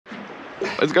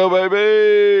Let's go,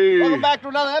 baby! Welcome back to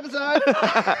another episode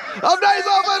of Days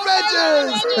Off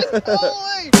Adventures!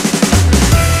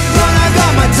 When I got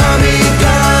my Tommy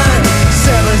gun,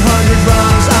 700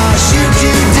 rounds, I'll shoot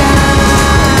you down.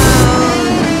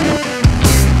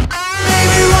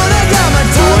 Baby, when I got my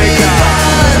Tommy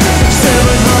gun,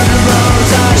 700 rounds,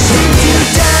 I'll shoot you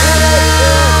down.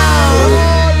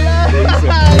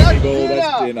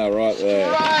 That's dinner right there.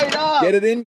 Straight up. Get it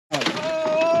in.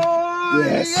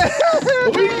 Yes.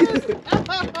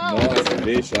 Nice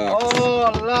fish, Ux. Oh,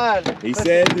 lad. He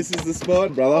said this is the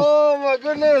spot, brother. Oh, my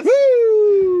goodness.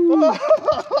 Woo!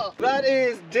 That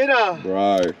is dinner.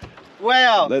 Bro.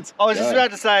 Wow. Let's I was just go.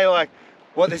 about to say, like,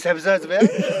 what this episode's about.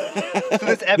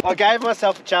 I gave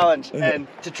myself a challenge and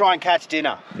to try and catch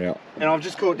dinner. Yeah. And I've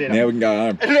just caught dinner. Now we can go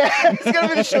home. It's going to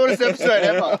be the shortest episode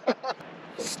ever.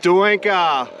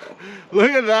 Stoinker.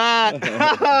 Look at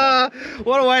that.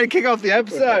 What a way to kick off the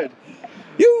episode.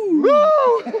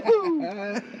 Woo!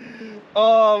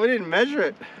 Oh, we didn't measure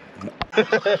it.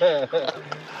 A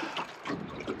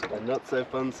not so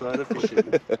fun side of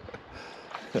fishing.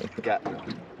 Got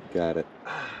it.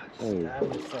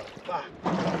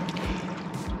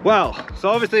 Well, so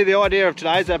obviously the idea of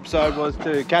today's episode was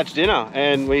to catch dinner,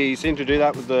 and we seem to do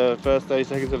that with the first 30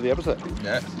 seconds of the episode.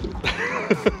 Yes.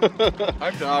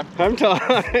 Home time. Home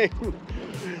time.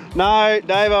 No,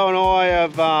 Davo and I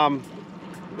have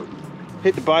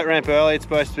hit the boat ramp early. It's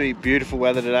supposed to be beautiful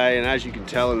weather today, and as you can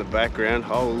tell in the background,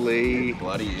 holy, It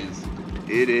bloody is.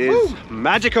 it is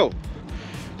magical.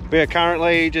 We are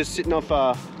currently just sitting off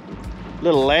a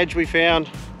little ledge we found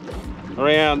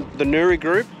around the Nuri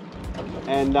group,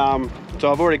 and so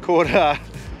I've already caught a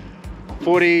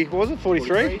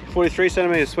 43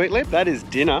 centimetre sweet lip. That is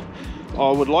dinner. I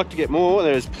would like to get more.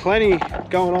 There's plenty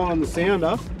going on the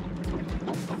sounder.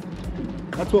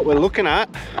 That's what we're looking at,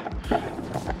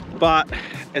 but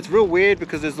it's real weird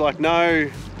because there's like no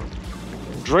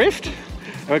drift,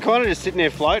 and we're kind of just sitting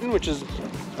there floating, which is,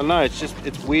 I don't know,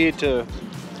 it's weird to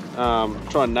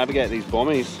try and navigate these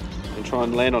bommies and try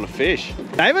and land on a fish.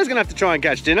 Davo's gonna have to try and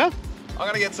catch dinner. I'm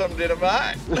gonna get some dinner,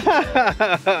 mate.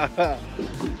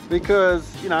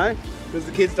 Because, you know, Because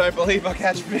the kids don't believe I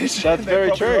catch fish. That's They're very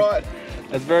probably true. right.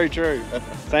 that's very true.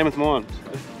 Same with mine.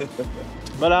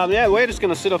 But yeah, we're just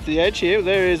gonna sit off the edge here.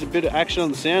 There is a bit of action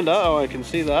on the sounder. Oh, I can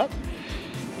see that.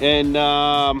 And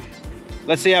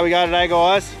let's see how we go today,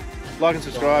 guys. Like and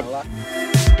subscribe.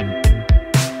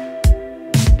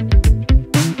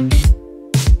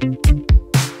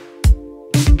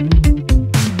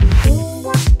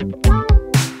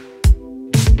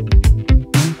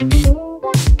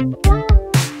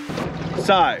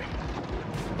 So,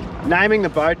 naming the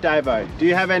boat, Davo. Do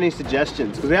you have any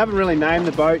suggestions? Because we haven't really named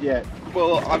the boat yet.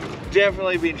 Well, I've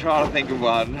definitely been trying to think of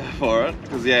one for it.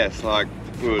 Because yes, like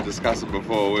we were discussing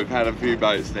before, we've had a few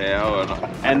boats now.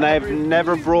 And they've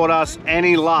never brought us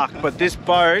any luck. But this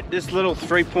boat, this little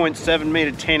 3.7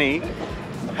 meter tenny,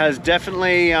 has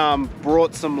definitely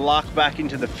brought some luck back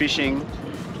into the fishing.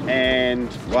 And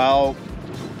well,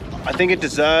 I think it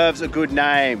deserves a good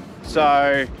name.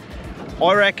 So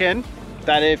I reckon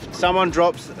that if someone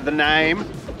drops the name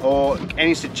or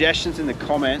any suggestions in the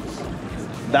comments,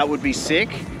 that would be sick.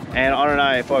 And I don't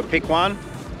know, if I pick one,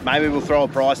 maybe we'll throw a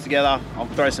prize together. I'll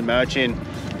throw some merch in.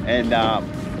 And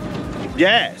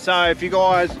yeah, so if you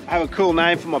guys have a cool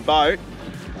name for my boat,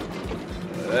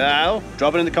 well,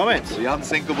 drop it in the comments. The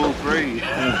Unsinkable 3.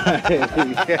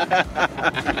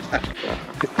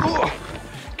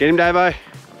 Get him, Davo.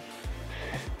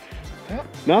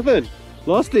 Nothing.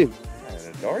 Lost him.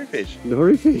 Dory fish.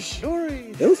 Nori fish.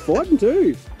 Dory. That was fighting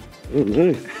too. Oh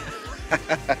no.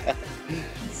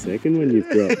 Second one you've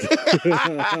dropped.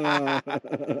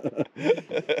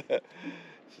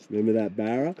 Remember that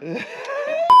barra?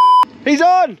 He's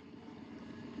on!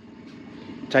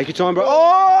 Take your time, bro.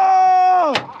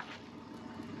 Oh!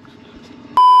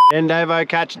 And Davo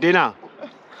catch dinner.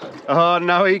 Oh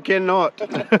no, he cannot.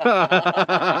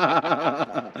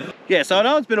 Yeah, so I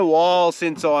know it's been a while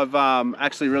since I've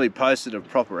actually really posted a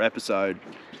proper episode.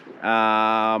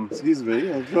 Excuse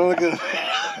me, I'm trying to get...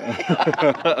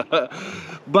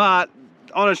 But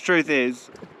honest truth is,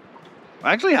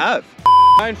 I actually have.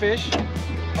 Own fish.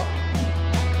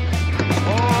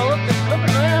 Oh, look, it's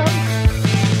flipping around.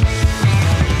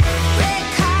 Red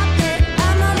carpet,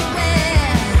 I'm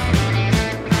unaware.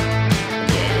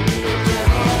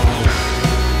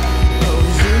 Oh,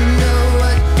 you know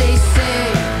what they say.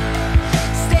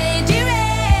 Stay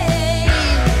deranged.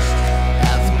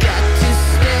 I've got to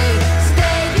stay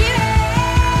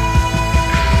deranged.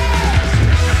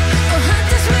 Oh,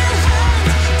 hunters will hunt.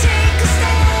 Take a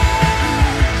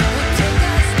stand. Take a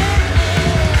stand.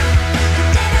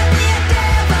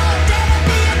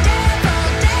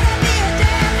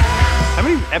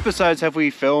 episodes have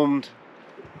we filmed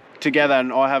together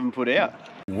and I haven't put out?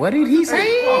 What did he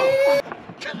say?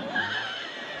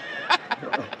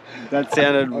 That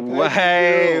sounded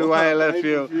way left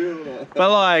field.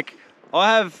 But like,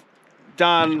 I have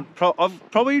done,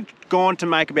 I've probably gone to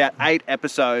make about 8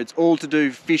 episodes, all to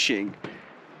do fishing.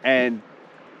 And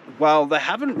well, they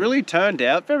haven't really turned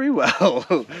out very well.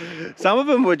 Some of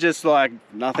them were just like,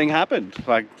 nothing happened.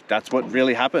 Like, that's what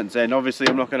really happens. And obviously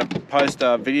I'm not gonna post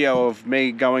a video of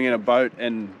me going in a boat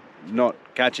and not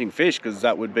catching fish, because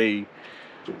that would be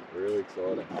Really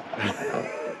exciting.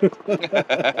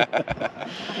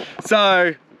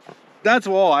 So that's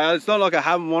why. It's not like I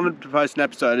haven't wanted to post an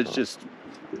episode, it's just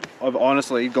I've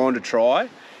honestly gone to try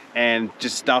and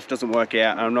just stuff doesn't work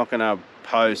out, and I'm not gonna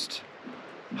post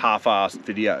half-assed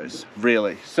videos,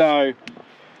 really. So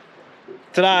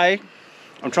today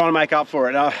I'm trying to make up for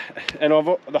it, and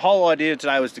the whole idea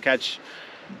today was to catch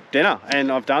dinner,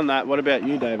 and I've done that. What about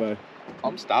you, Davo?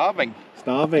 I'm starving.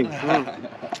 Starving. I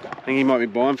think he might be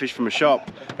buying fish from a shop.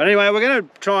 But anyway, we're going to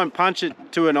try and punch it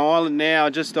to an island now,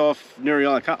 just off Nuri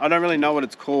Island. I don't really know what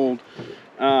it's called.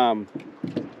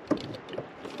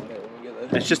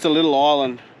 It's just a little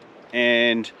island,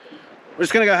 and we're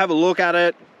just going to go have a look at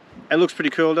it. It looks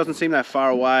pretty cool. It doesn't seem that far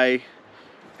away.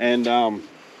 And I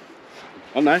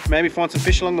don't know, maybe find some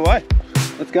fish along the way.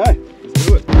 Let's go. Let's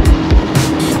do it.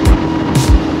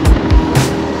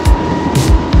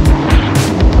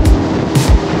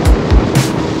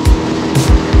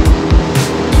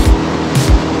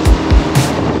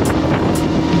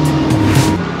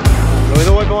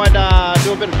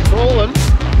 Do a bit of trawling.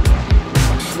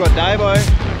 We've got Davo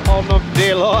holding on for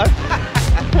dear life.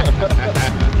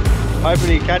 Hoping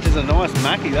he catches a nice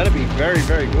mackie. That'd be very,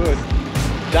 very good.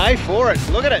 Day for it.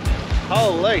 Look at it.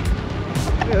 Holy.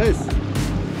 Look at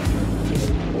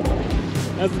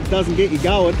this. Doesn't get you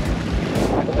going.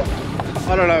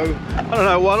 I don't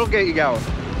know what'll get you going.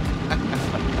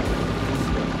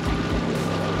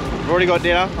 We've already got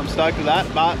dinner. I'm stoked with that,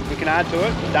 but we can add to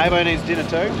it. Davo needs dinner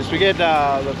too. Just we get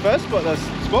the first spot, the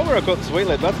spot where I caught the sweet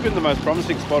lip. That's been the most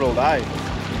promising spot all day.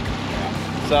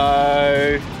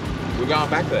 So We're going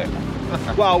back there.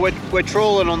 well, we're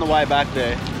trawling on the way back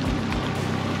there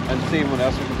and seeing what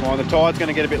else we can find. The tide's going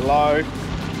to get a bit low.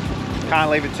 Can't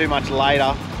leave it too much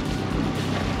later.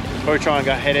 Probably try and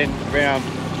go head in around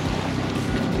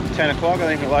 10 o'clock. I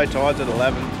think the low tide's at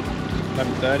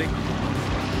 11:30.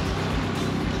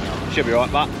 Should be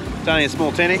right, but it's only a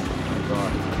small tinny.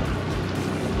 Right.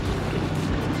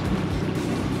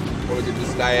 Well, we could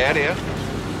just stay out here.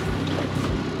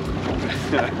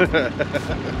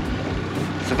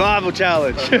 Survival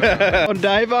challenge. On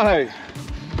Davo.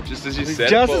 Just as you said.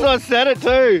 Just as I said it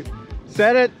too.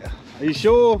 Said it. Are you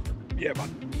sure? Yeah, but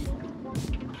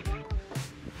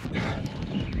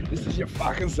this is you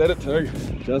fucking said it too.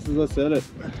 Just as I said it.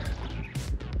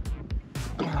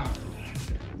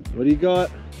 What do you got?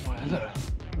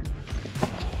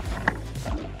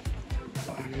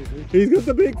 He's got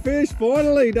the big fish,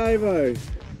 finally, Davo.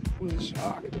 With a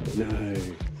shark. No.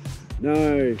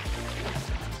 No.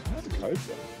 How's the code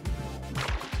for?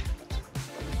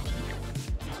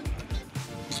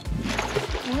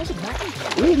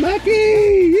 Oh,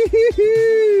 Mackie!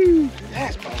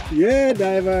 Yes, bro. Yeah,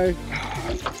 Davo.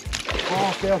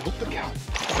 Oh, I hooked the cow.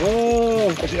 Oh.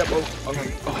 Watch out, bro. I'm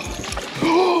gonna.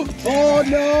 Oh,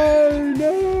 no,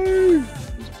 no.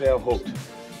 He's foul hooked.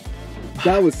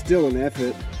 That was still an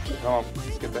effort. Come on,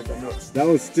 let's get back into it. That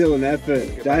was still an effort,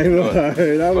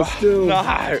 Davo. That was still.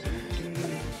 No!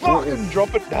 Fucking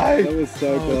drop it, Dave. That was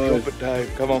so Drop close. it,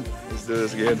 Dave. Come on, let's do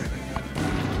this again.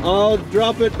 Oh,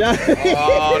 drop it, Dave.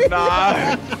 Oh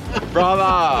no!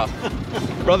 Brother!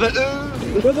 Brother,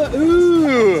 ooh! Brother,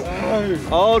 ooh.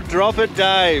 Oh, drop it,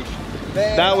 Dave.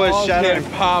 Man, That was I was shadow. getting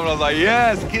pumped. I was like,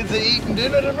 yes, kids are eating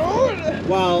dinner tonight.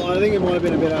 Well, I think it might have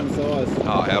been a bit unsized.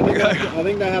 Oh, how we go? I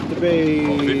think they have to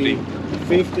be Oh,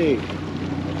 50.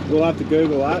 We'll have to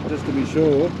Google that just to be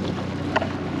sure.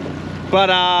 But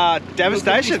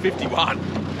devastation. 51.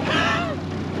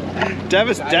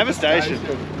 Devastation.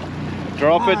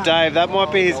 Drop it, Dave. That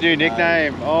might be his new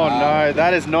nickname. Oh no,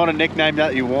 that is not a nickname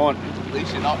that you want. At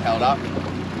least you're not held up.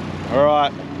 All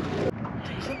right.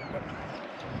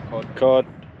 Cod.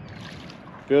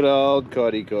 Good old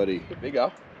coddy.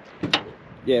 Bigger.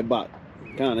 Yeah, but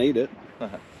can't eat it.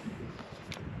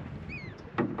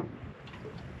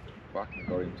 Fucking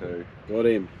got him too. Got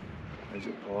him. There's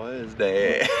your pliers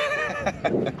there.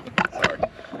 Sorry.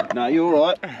 No, you're all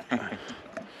right.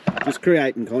 Just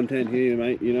creating content here,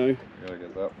 mate, you know. Really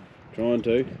gets up. Trying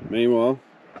to. Meanwhile,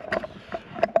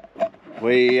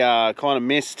 we kind of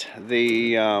missed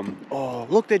the... oh,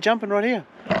 look, they're jumping right here.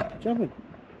 Jumping.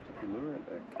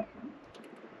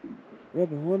 Right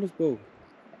behind us, Bull.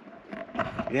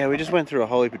 Yeah, we just went through a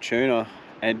whole heap of tuna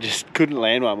and just couldn't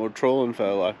land one. We were trawling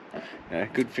for like, you know, a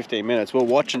good 15 minutes. We were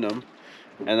watching them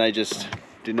and they just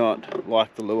did not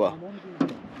like the lure.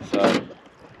 So,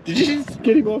 Did you just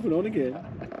get him off and on again?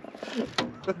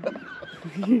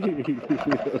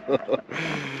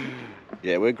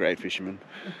 yeah, we're great fishermen.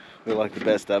 We're like the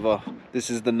best ever. This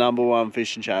is the #1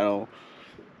 fishing channel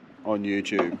on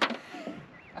YouTube.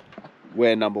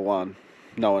 We're #1,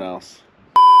 no one else.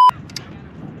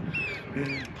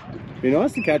 Be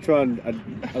nice to catch one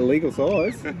a legal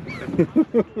size.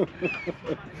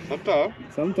 Sometimes.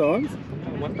 Sometimes.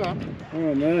 One time.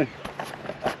 Oh no.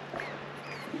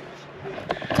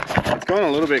 It's gone a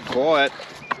little bit quiet,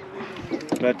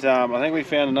 but I think we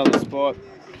found another spot.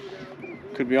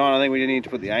 Could be on. I think we need to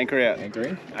put the anchor out.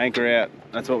 Anchoring? Anchor out.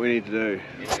 That's what we need to do.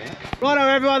 Righto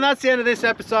everyone, that's the end of this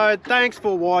episode. Thanks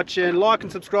for watching. Like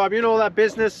and subscribe, you know all that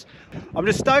business. I'm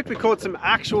just stoked we caught some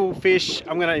actual fish.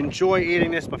 I'm going to enjoy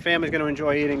eating this. My family's going to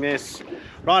enjoy eating this.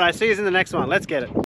 Righto, see you in the next one. Let's get it.